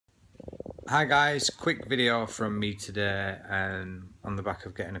Hi guys, quick video from me today on the back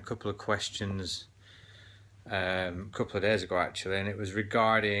of getting a couple of questions a couple of days ago actually, and it was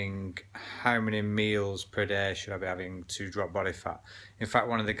regarding how many meals per day should I be having to drop body fat. In fact,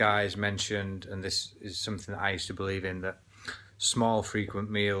 one of the guys mentioned, and this is something that I used to believe in, that small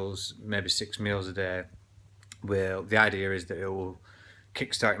frequent meals, maybe 6 meals a day, the idea is that it will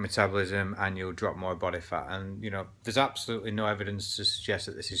kickstart your metabolism and you'll drop more body fat. And there's absolutely no evidence to suggest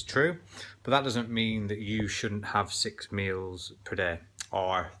that this is true, but that doesn't mean that you shouldn't have 6 meals per day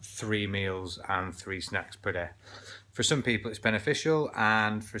or 3 meals and 3 snacks per day. For some people it's beneficial,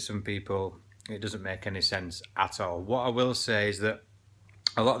 and for some people it doesn't make any sense at all. What I will say is that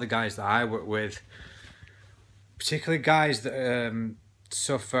a lot of the guys that I work with, particularly guys that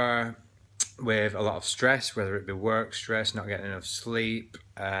suffer with a lot of stress, whether it be work stress, not getting enough sleep,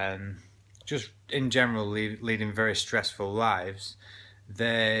 just in general leading very stressful lives,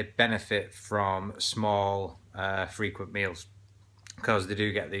 they benefit from small frequent meals, because they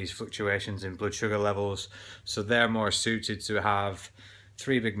do get these fluctuations in blood sugar levels, so they're more suited to have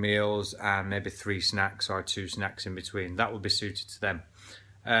 3 big meals and maybe 3 snacks or 2 snacks in between. That would be suited to them.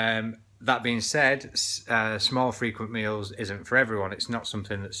 That being said, small frequent meals isn't for everyone. It's not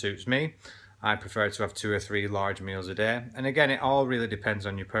something that suits me. I prefer to have 2 or 3 large meals a day. And again, it all really depends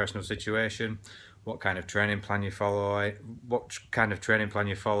on your personal situation, what kind of training plan you follow,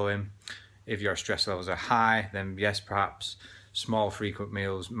 If your stress levels are high, then yes, perhaps small frequent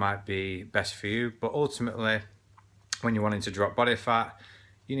meals might be best for you. But ultimately, when you're wanting to drop body fat,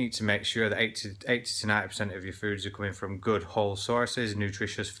 you need to make sure that 80 to 90% of your foods are coming from good whole sources,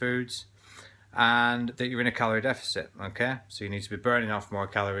 nutritious foods, and that you're in a calorie deficit, okay? So you need to be burning off more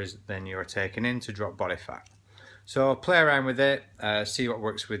calories than you're taking in to drop body fat. So play around with it, see what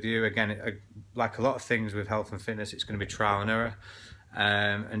works with you. Again, like a lot of things with health and fitness, it's going to be trial and error,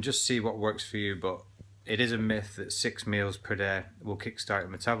 and just see what works for you. But it is a myth that 6 meals per day will kickstart your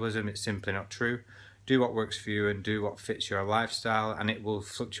metabolism. It's simply not true. Do what works for you and do what fits your lifestyle, and it will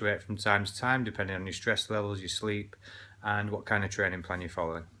fluctuate from time to time depending on your stress levels, your sleep, and what kind of training plan you're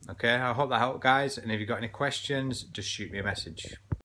following. Okay, I hope that helped, guys, and if you've got any questions, just shoot me a message.